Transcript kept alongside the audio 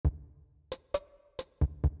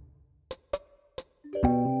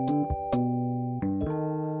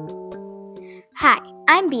Hi,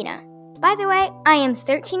 I'm Bina. By the way, I am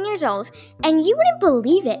 13 years old, and you wouldn't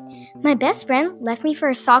believe it. My best friend left me for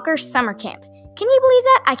a soccer summer camp. Can you believe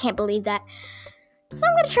that? I can't believe that. So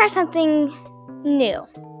I'm going to try something new,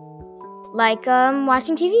 like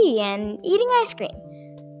watching TV and eating ice cream.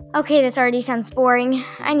 Okay, this already sounds boring.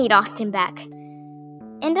 I need Austin back.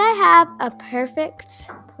 And I have a perfect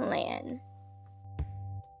plan.